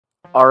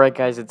Alright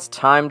guys, it's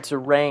time to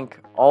rank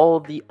all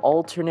the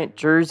alternate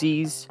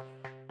jerseys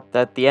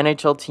that the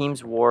NHL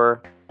teams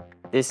wore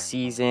this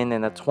season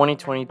in the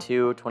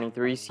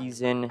 2022-23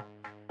 season.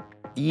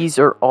 These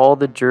are all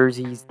the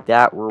jerseys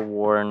that were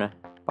worn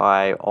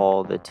by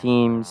all the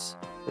teams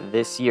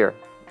this year.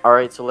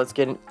 Alright, so let's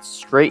get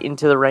straight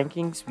into the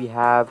rankings. We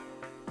have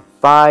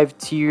 5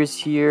 tiers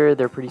here.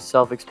 They're pretty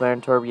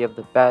self-explanatory. We have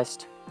the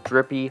best,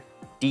 drippy,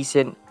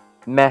 decent,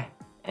 meh,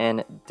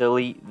 and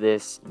delete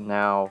this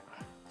now.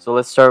 So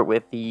let's start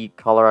with the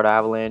Colorado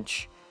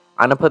Avalanche.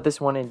 I'm going to put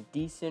this one in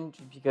decent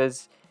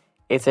because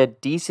it's a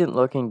decent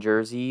looking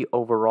jersey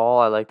overall.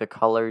 I like the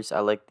colors.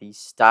 I like the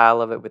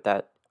style of it with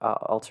that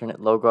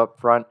alternate logo up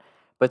front.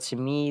 But to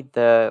me,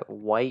 the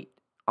white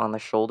on the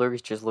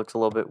shoulders just looks a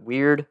little bit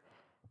weird.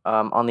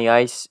 On the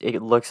ice,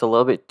 it looks a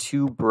little bit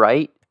too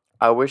bright.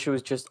 I wish it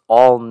was just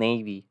all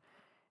navy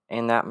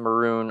and that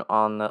maroon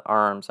on the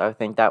arms. I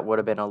think that would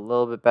have been a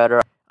little bit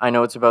better. I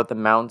know it's about the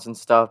mountains and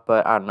stuff,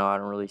 but I don't know. I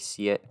don't really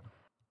see it.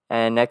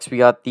 And next we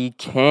got the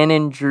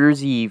Cannon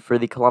jersey for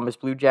the Columbus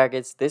Blue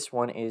Jackets. This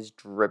one is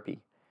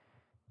drippy.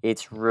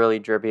 It's really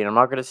drippy. And I'm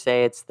not going to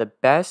say it's the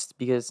best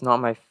because it's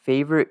not my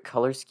favorite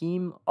color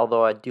scheme.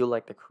 Although I do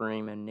like the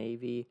cream and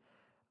navy.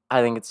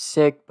 I think it's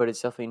sick, but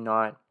it's definitely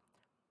not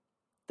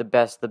the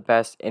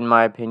best in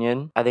my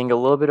opinion. I think a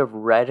little bit of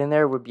red in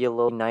there would be a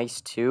little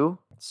nice too.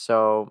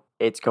 So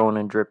it's going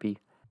in drippy.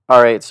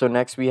 Alright, so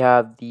next we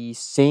have the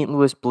St.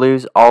 Louis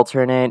Blues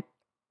alternate.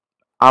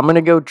 I'm going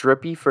to go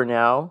drippy for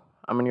now.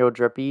 I'm going to go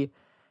drippy.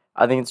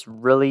 I think it's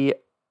really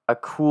a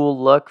cool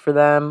look for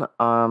them.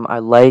 I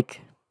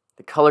like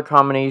the color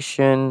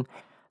combination,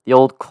 the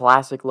old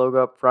classic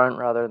logo up front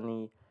rather than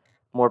the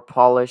more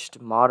polished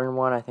modern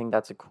one. I think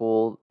that's a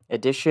cool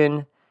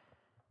addition.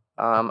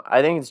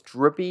 I think it's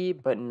drippy,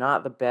 but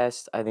not the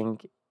best. I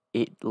think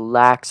it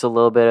lacks a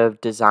little bit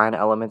of design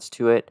elements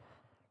to it.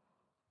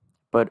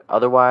 But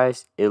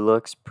otherwise, it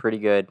looks pretty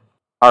good.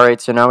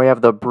 Alright, so now we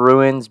have the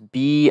Bruins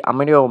B. I'm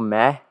going to go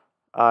meh.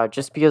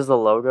 Just because of the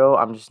logo,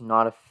 I'm just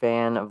not a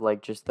fan of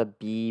like just the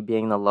B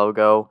being the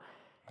logo.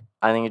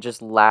 I think it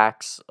just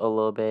lacks a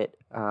little bit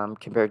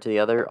compared to the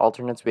other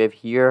alternates we have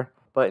here.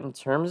 But in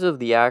terms of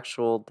the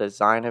actual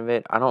design of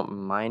it, I don't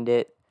mind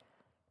it.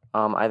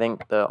 I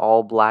think the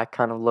all black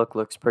kind of look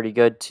looks pretty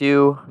good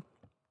too.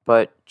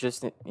 But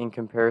just in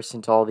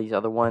comparison to all these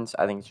other ones,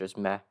 I think it's just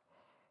meh.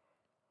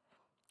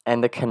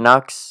 And the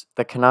Canucks,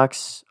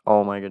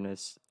 oh my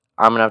goodness.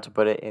 I'm going to have to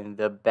put it in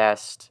the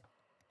best.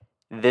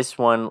 This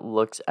one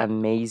looks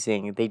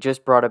amazing. They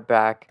just brought it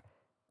back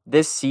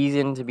this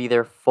season to be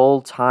their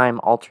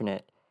full-time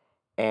alternate.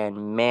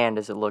 And man,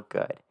 does it look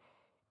good.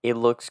 It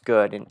looks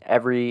good in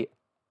every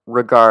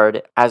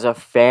regard. As a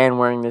fan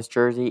wearing this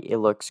jersey, it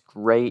looks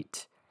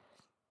great.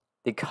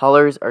 The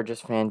colors are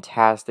just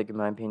fantastic in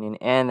my opinion.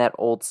 And that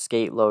old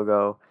skate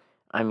logo,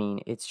 I mean,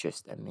 it's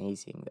just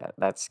amazing.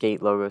 That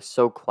skate logo is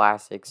so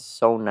classic,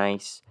 so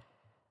nice.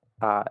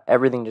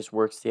 Everything just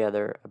works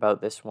together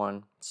about this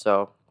one.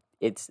 So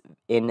it's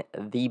in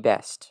the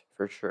best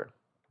for sure.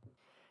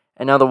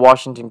 And now the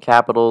Washington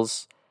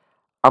Capitals.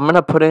 I'm going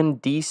to put in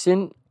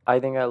decent.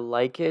 I think I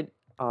like it.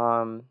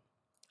 I'm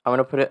going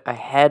to put it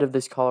ahead of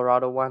this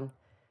Colorado one.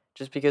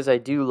 Just because I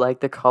do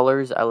like the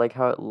colors. I like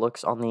how it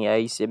looks on the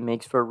ice. It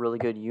makes for a really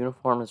good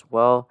uniform as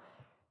well.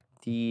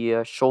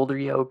 The shoulder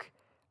yoke.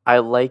 I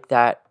like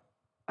that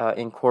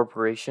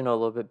incorporation a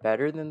little bit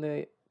better than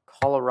the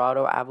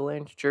Colorado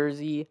Avalanche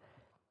jersey.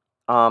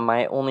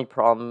 My only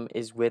problem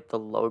is with the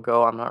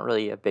logo. I'm not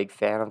really a big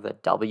fan of the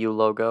W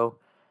logo.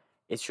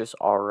 It's just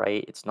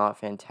alright. It's not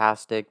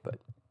fantastic, but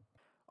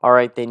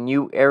alright, the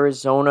new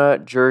Arizona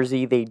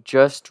jersey they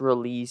just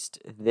released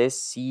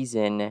this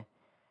season.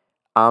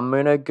 I'm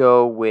going to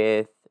go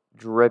with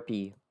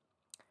drippy.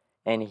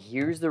 And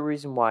here's the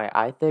reason why.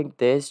 I think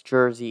this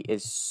jersey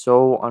is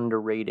so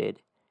underrated.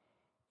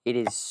 It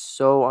is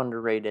so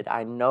underrated.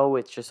 I know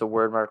it's just a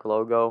wordmark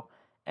logo,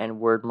 and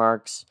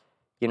wordmarks,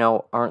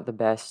 aren't the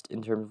best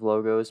in terms of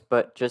logos,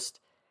 but just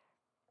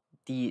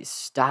the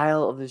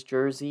style of this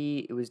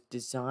jersey, it was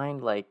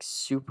designed like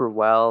super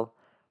well.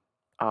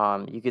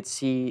 You could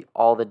see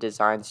all the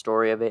design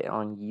story of it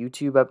on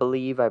YouTube, I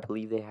believe. I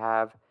believe they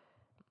have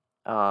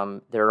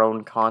their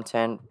own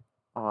content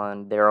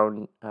on their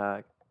own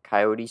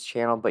Coyotes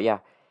channel. But yeah,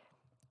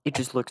 it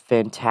just looks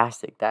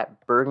fantastic.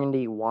 That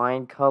burgundy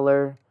wine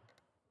color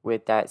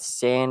with that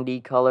sandy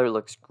color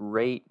looks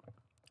great.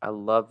 I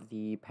love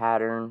the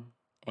pattern,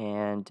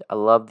 and I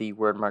love the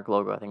wordmark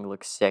logo. I think it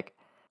looks sick.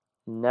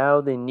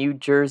 Now the New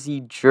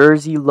Jersey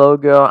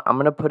logo, I'm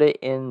going to put it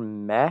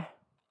in meh.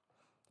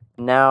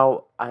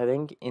 Now, I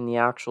think in the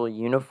actual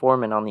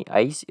uniform and on the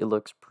ice, it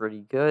looks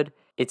pretty good.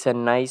 It's a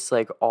nice,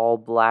 like,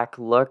 all-black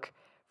look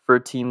for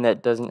a team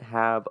that doesn't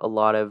have a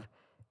lot of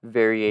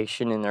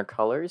variation in their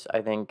colors.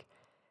 I think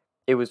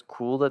it was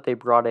cool that they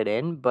brought it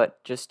in,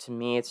 but just to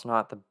me, it's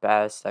not the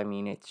best. I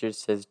mean, it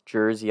just says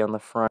Jersey on the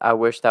front. I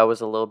wish that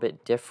was a little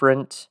bit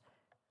different.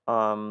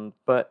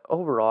 But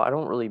overall, I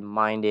don't really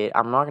mind it.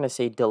 I'm not going to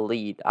say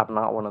delete. I'm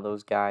not one of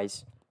those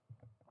guys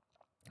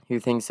who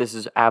thinks this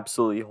is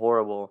absolutely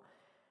horrible.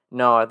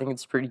 No, I think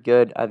it's pretty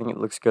good. I think it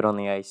looks good on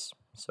the ice,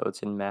 so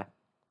it's in meh.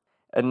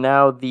 And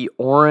now the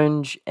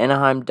orange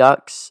Anaheim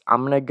Ducks,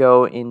 I'm going to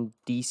go in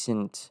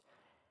decent.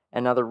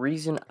 And now the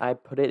reason I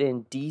put it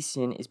in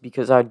decent is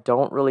because I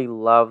don't really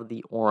love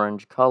the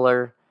orange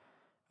color.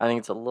 I think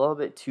it's a little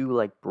bit too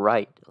like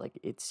bright. Like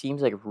it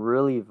seems like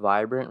really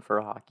vibrant for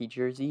a hockey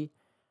jersey.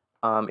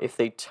 If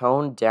they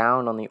tone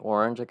down on the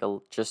orange like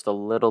just a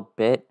little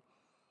bit,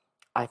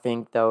 I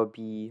think that would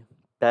be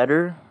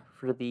better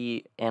for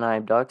the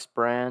Anaheim Ducks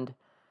brand.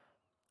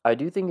 I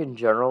do think in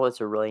general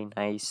it's a really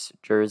nice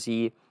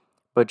jersey,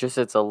 but just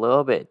it's a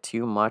little bit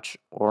too much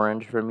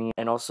orange for me.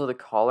 And also the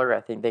collar,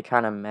 I think they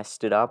kind of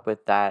messed it up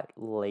with that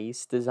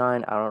lace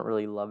design. I don't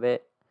really love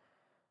it.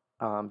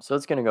 So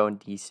it's gonna go in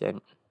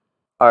decent.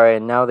 All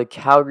right, now the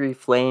Calgary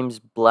Flames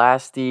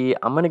Blasty.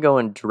 I'm gonna go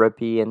in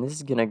drippy, and this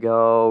is gonna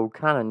go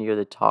kind of near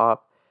the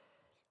top.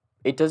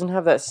 It doesn't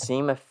have that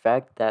same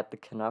effect that the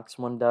Canucks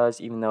one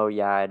does, even though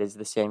yeah, it is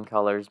the same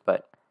colors,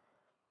 but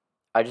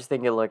I just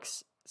think it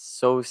looks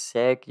so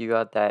sick. You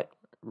got that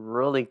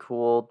really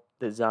cool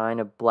design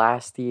of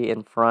Blasty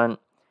in front,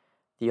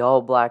 the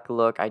all black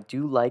look. I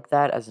do like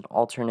that as an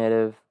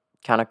alternative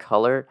kind of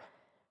color.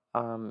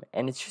 And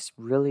it's just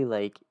really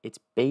like it's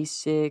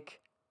basic,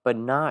 but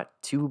not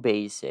too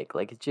basic.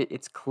 Like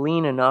it's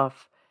clean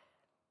enough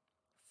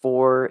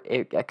for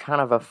a kind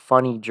of a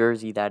funny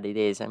jersey that it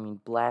is. I mean,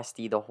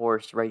 Blasty the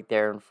horse right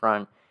there in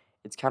front.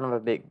 It's kind of a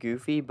bit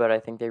goofy, but I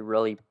think they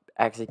really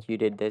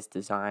executed this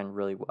design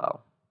really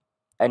well.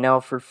 And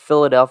now for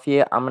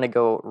Philadelphia, I'm going to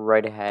go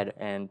right ahead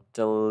and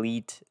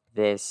delete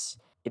this.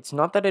 It's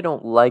not that I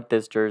don't like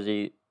this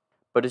jersey,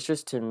 but it's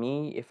just to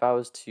me, if I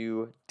was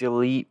to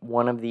delete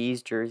one of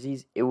these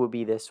jerseys, it would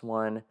be this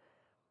one.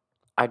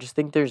 I just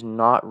think there's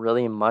not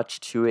really much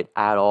to it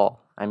at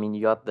all. I mean,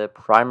 you got the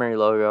primary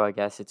logo, I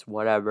guess it's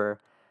whatever.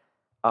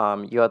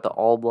 You got the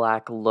all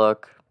black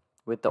look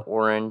with the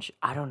orange.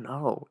 I don't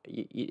know.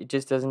 It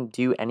just doesn't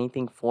do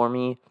anything for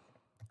me.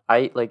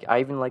 I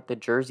even like the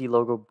jersey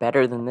logo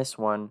better than this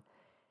one,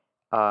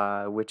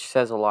 which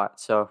says a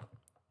lot. So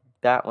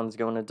that one's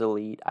going to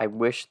delete. I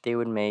wish they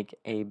would make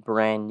a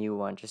brand new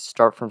one. Just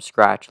start from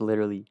scratch,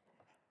 literally.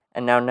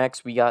 And now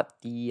next we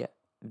got the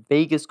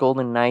Vegas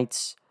Golden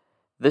Knights.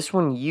 This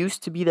one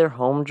used to be their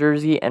home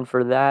jersey, and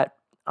for that,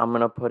 I'm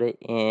going to put it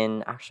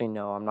in. Actually,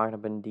 no, I'm not going to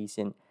put in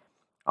decent.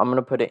 I'm going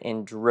to put it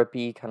in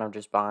drippy, kind of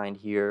just behind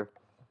here.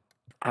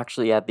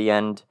 Actually, at the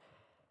end.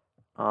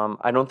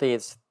 I don't think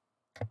it's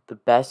the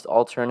best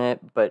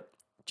alternate, but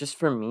just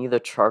for me, the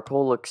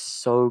charcoal looks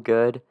so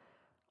good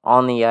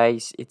on the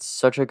ice. It's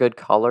such a good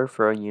color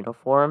for a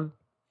uniform,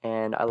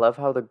 and I love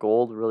how the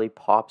gold really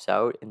pops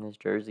out in this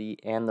jersey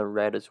and the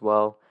red as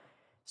well.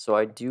 So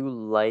I do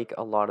like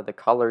a lot of the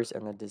colors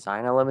and the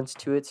design elements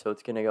to it, so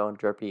it's going to go in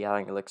drippy. I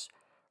think it looks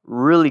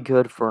really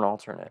good for an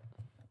alternate.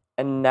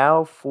 And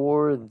now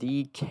for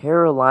the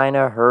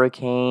Carolina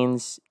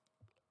Hurricanes.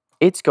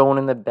 It's going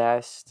in the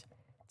best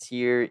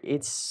tier.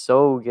 It's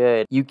so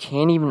good. You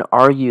can't even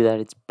argue that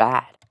it's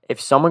bad.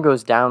 If someone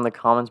goes down in the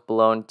comments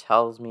below and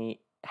tells me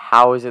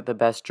how is it the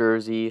best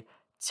jersey,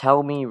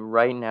 tell me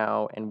right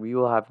now and we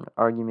will have an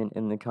argument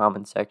in the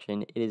comment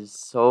section. It is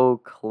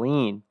so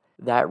clean.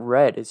 That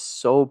red is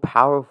so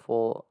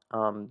powerful.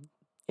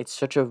 It's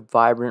such a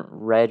vibrant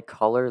red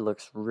color.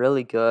 Looks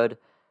really good.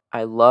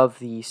 I love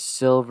the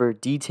silver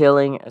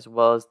detailing as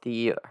well as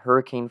the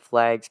hurricane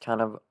flags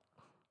kind of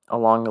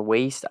along the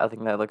waist. I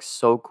think that looks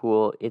so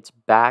cool. It's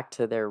back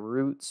to their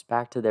roots,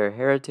 back to their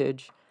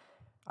heritage.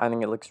 I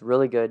think it looks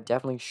really good.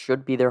 Definitely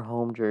should be their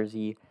home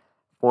jersey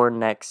for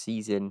next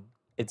season.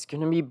 It's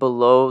going to be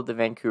below the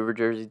Vancouver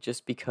jersey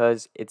just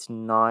because it's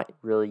not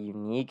really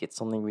unique. It's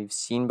something we've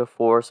seen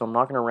before, so I'm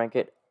not going to rank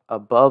it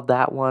above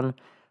that one,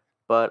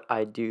 but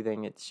I do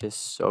think it's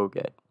just so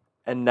good.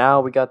 And now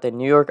we got the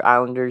New York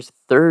Islanders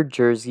third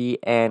jersey,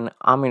 and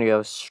I'm going to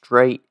go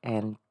straight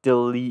and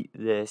delete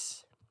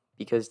this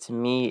because to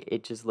me,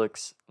 it just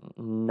looks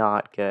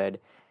not good.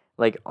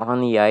 Like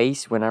on the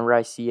ice, whenever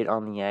I see it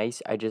on the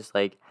ice,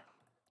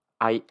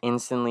 I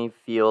instantly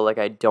feel like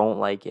I don't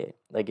like it.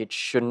 Like it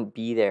shouldn't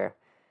be there.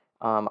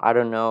 I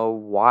don't know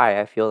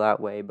why I feel that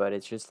way, but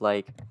it's just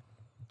like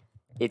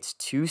it's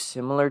too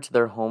similar to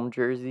their home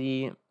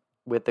jersey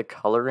with the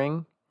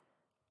coloring.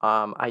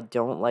 I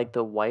don't like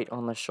the white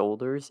on the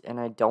shoulders,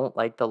 and I don't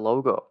like the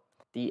logo.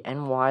 The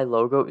NY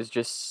logo is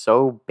just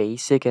so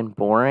basic and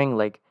boring.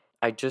 Like,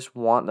 I just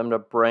want them to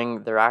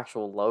bring their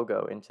actual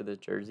logo into the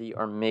jersey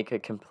or make a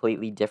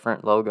completely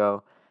different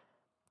logo.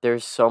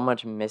 There's so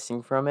much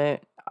missing from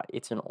it.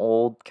 It's an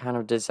old kind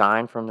of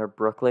design from their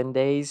Brooklyn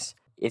days.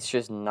 It's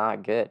just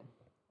not good.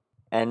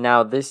 And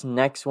now this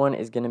next one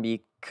is going to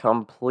be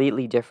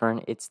completely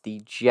different. It's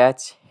the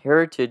Jets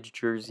Heritage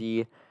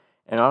jersey.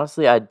 And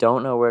honestly, I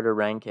don't know where to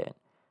rank it.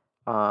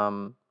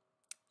 Um,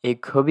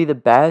 it could be the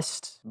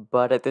best,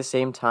 but at the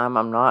same time,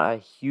 I'm not a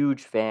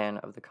huge fan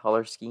of the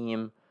color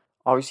scheme.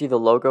 Obviously, the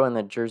logo and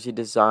the jersey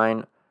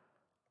design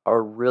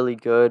are really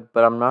good,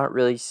 but I'm not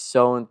really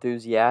so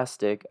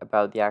enthusiastic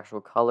about the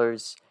actual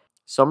colors.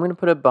 So I'm going to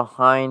put it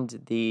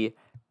behind the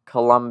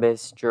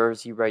Columbus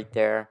jersey right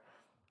there.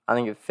 I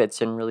think it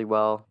fits in really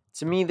well.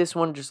 To me, this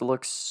one just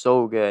looks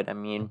so good. I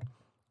mean,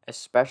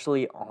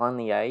 especially on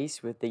the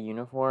ice with the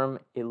uniform,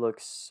 it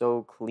looks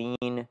so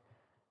clean.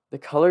 The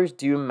colors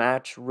do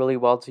match really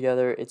well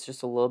together. It's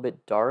just a little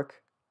bit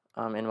dark,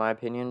 in my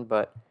opinion,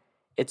 but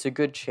it's a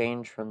good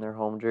change from their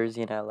home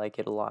jersey, and I like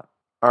it a lot.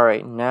 All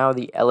right, now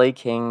the LA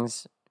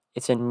Kings.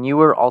 It's a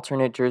newer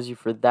alternate jersey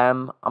for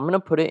them. I'm going to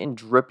put it in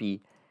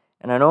drippy.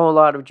 And I know a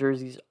lot of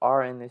jerseys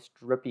are in this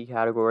drippy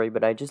category,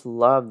 but I just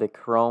love the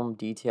chrome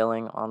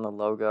detailing on the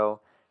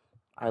logo.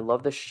 I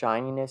love the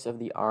shininess of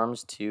the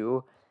arms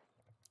too,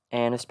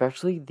 and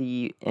especially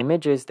the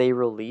images they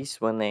released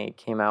when they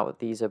came out with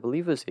these. I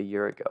believe it was a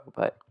year ago,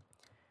 but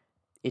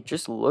it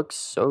just looks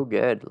so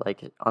good,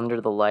 like under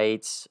the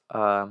lights,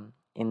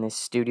 in this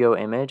studio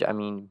image. I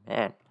mean,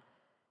 man,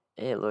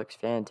 it looks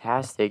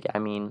fantastic. I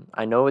mean,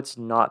 I know it's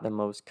not the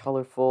most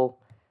colorful,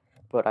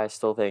 but I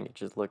still think it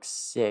just looks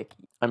sick.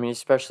 I mean,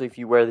 especially if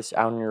you wear this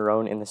out on your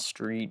own in the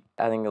street,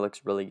 I think it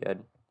looks really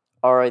good.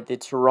 All right, the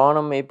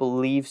Toronto Maple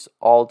Leafs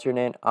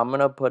alternate, I'm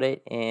going to put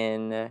it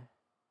in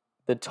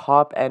the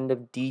top end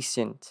of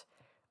decent.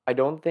 I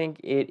don't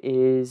think it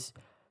is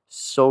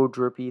so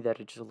drippy that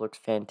it just looks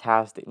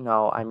fantastic.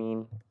 No, I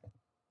mean,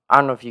 I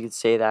don't know if you could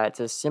say that. It's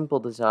a simple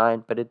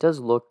design, but it does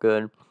look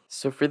good.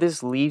 So for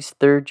this Leafs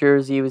third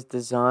jersey, it was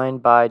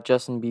designed by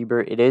Justin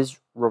Bieber. It is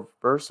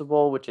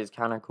reversible, which is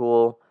kind of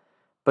cool.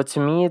 But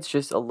to me, it's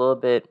just a little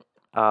bit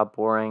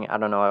boring. I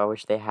don't know. I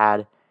wish they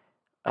had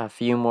a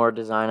few more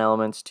design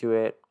elements to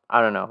it.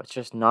 I don't know. It's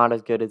just not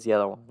as good as the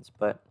other ones,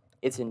 but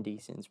it's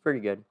indecent. It's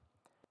pretty good.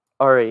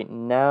 All right,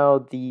 now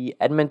the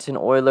Edmonton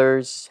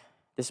Oilers.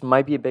 This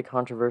might be a bit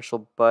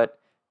controversial, but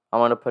I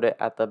want to put it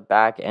at the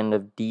back end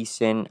of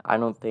decent. I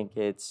don't think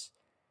it's.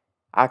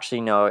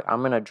 Actually, no, I'm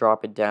going to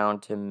drop it down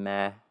to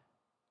meh.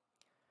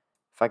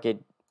 If I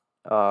could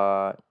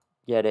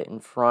get it in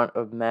front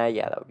of meh,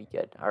 yeah, that would be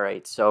good. All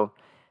right, so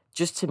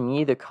just to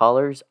me, the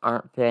colors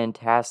aren't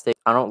fantastic.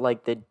 I don't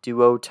like the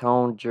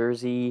duotone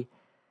jersey,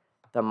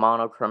 the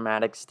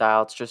monochromatic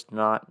style. It's just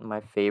not my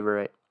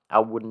favorite. I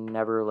would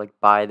never like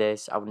buy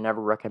this. I would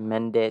never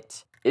recommend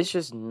it. It's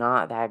just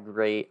not that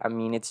great. I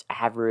mean, it's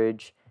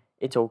average.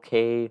 It's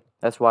okay.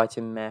 That's why it's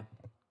a meh.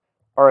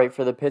 All right,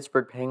 for the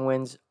Pittsburgh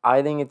Penguins,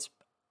 I think it's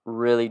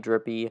really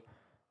drippy.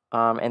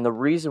 And the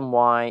reason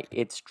why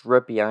it's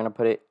drippy, I'm going to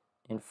put it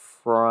in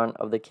front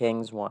of the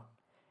Kings one.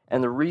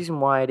 And the reason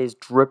why it is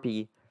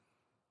drippy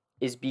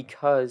is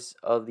because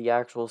of the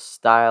actual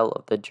style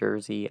of the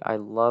jersey. I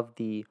love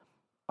the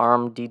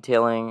arm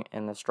detailing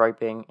and the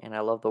striping, and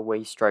I love the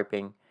waist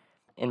striping.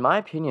 In my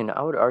opinion,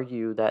 I would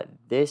argue that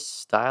this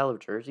style of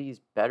jersey is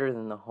better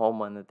than the home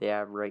one that they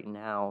have right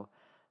now.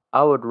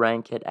 I would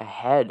rank it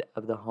ahead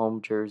of the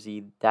home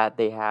jersey that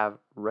they have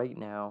right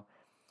now,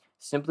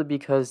 simply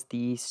because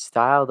the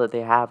style that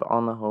they have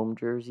on the home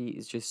jersey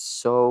is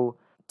just so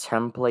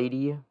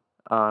templatey.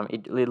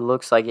 It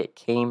looks like it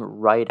came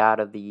right out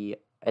of the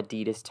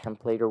Adidas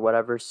template or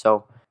whatever.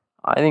 So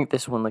I think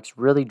this one looks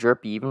really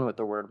drippy, even with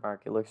the word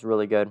mark. It looks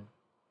really good.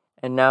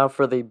 And now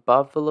for the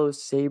Buffalo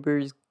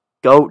Sabres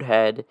goat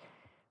head,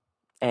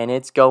 and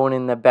it's going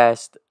in the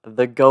best.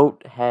 The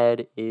goat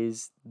head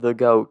is the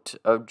goat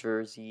of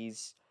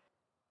jerseys.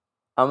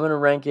 I'm going to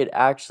rank it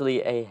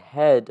actually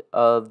ahead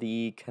of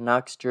the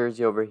Canucks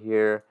jersey over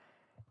here.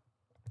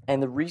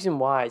 And the reason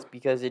why is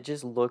because it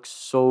just looks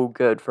so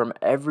good from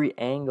every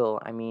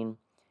angle. I mean,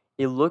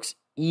 it looks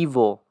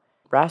evil.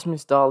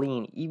 Rasmus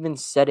Dahlin even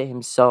said it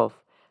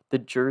himself. The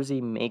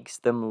jersey makes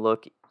them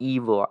look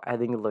evil. I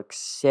think it looks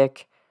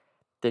sick.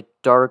 The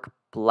dark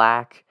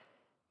black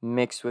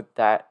mixed with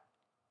that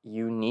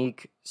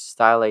unique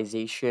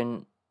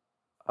stylization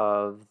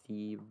of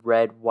the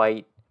red,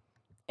 white,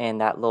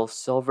 and that little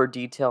silver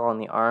detail on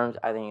the arms.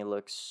 I think it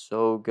looks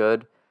so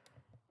good.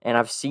 And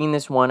I've seen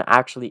this one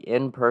actually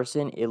in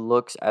person. It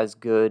looks as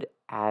good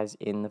as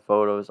in the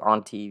photos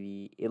on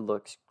TV. It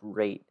looks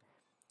great.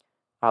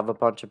 I have a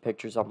bunch of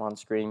pictures up on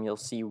screen. You'll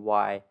see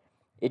why.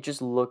 It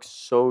just looks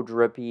so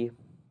drippy.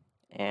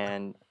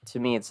 And to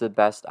me, it's the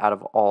best out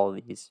of all of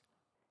these.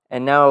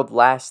 And now,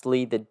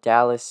 lastly, the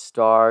Dallas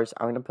Stars.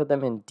 I'm going to put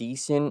them in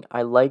decent.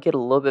 I like it a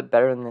little bit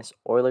better than this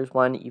Oilers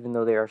one, even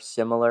though they are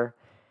similar.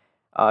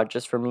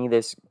 Just for me,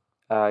 this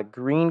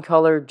green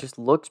color just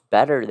looks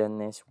better than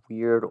this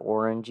weird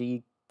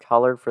orangey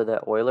color for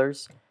the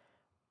Oilers.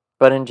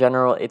 But in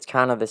general, it's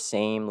kind of the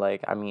same.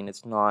 Like, I mean,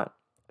 it's not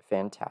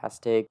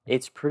fantastic.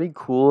 It's pretty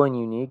cool and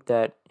unique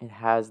that it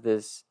has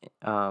this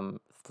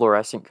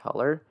fluorescent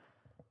color.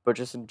 But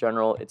just in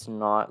general, it's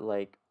not,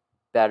 like,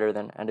 better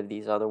than any of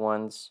these other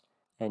ones.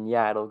 And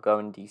yeah, it'll go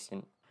in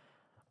decent.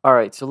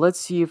 Alright, so let's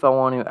see if I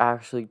want to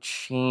actually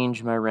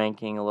change my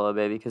ranking a little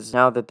bit. Because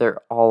now that they're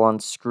all on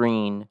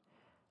screen,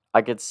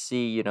 I could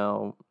see,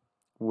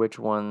 which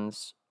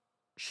ones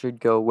should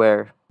go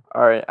where.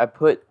 Alright, I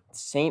put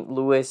St.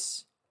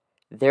 Louis,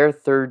 their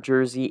third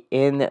jersey,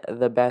 in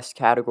the best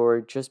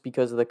category just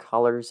because of the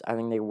colors. I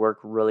think they work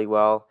really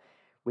well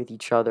with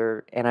each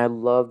other, and I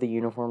love the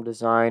uniform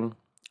design.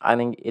 I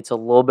think it's a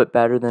little bit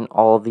better than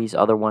all of these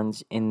other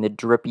ones in the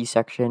drippy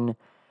section.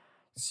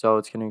 So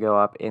it's going to go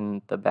up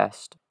in the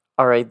best.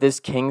 All right, this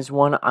Kings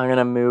one, I'm going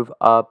to move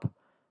up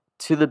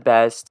to the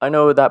best. I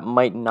know that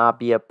might not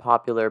be a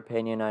popular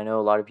opinion. I know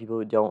a lot of people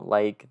who don't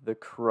like the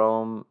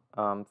chrome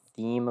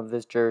theme of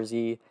this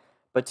jersey,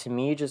 but to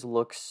me, it just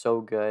looks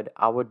so good.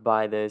 I would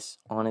buy this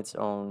on its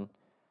own,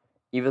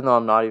 even though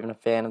I'm not even a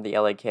fan of the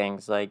LA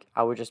Kings. Like,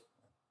 I would just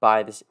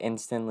buy this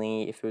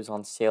instantly if it was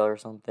on sale or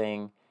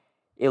something.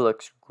 It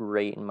looks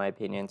great in my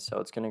opinion, so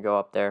it's going to go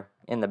up there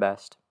in the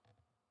best.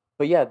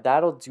 But yeah,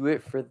 that'll do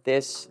it for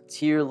this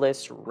tier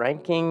list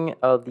ranking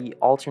of the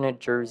alternate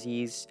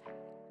jerseys.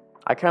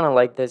 I kind of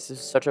like this. This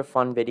is such a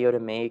fun video to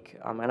make.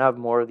 I'm going to have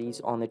more of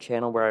these on the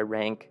channel where I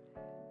rank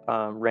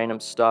random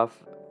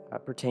stuff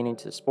pertaining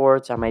to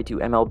sports. I might do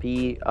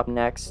MLB up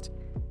next,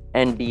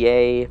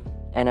 NBA,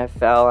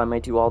 NFL. I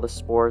might do all the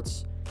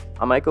sports.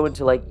 I might go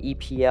into like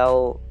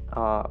EPL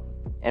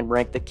and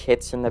rank the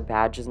kits and the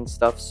badges and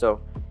stuff. So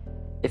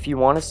if you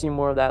want to see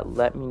more of that,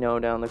 let me know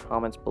down in the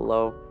comments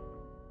below.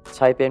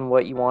 Type in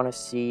what you want to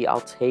see. I'll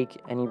take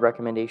any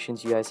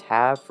recommendations you guys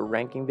have for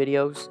ranking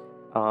videos.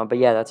 But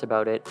yeah, that's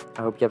about it.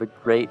 I hope you have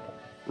a great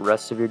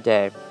rest of your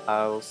day.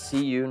 I will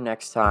see you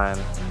next time.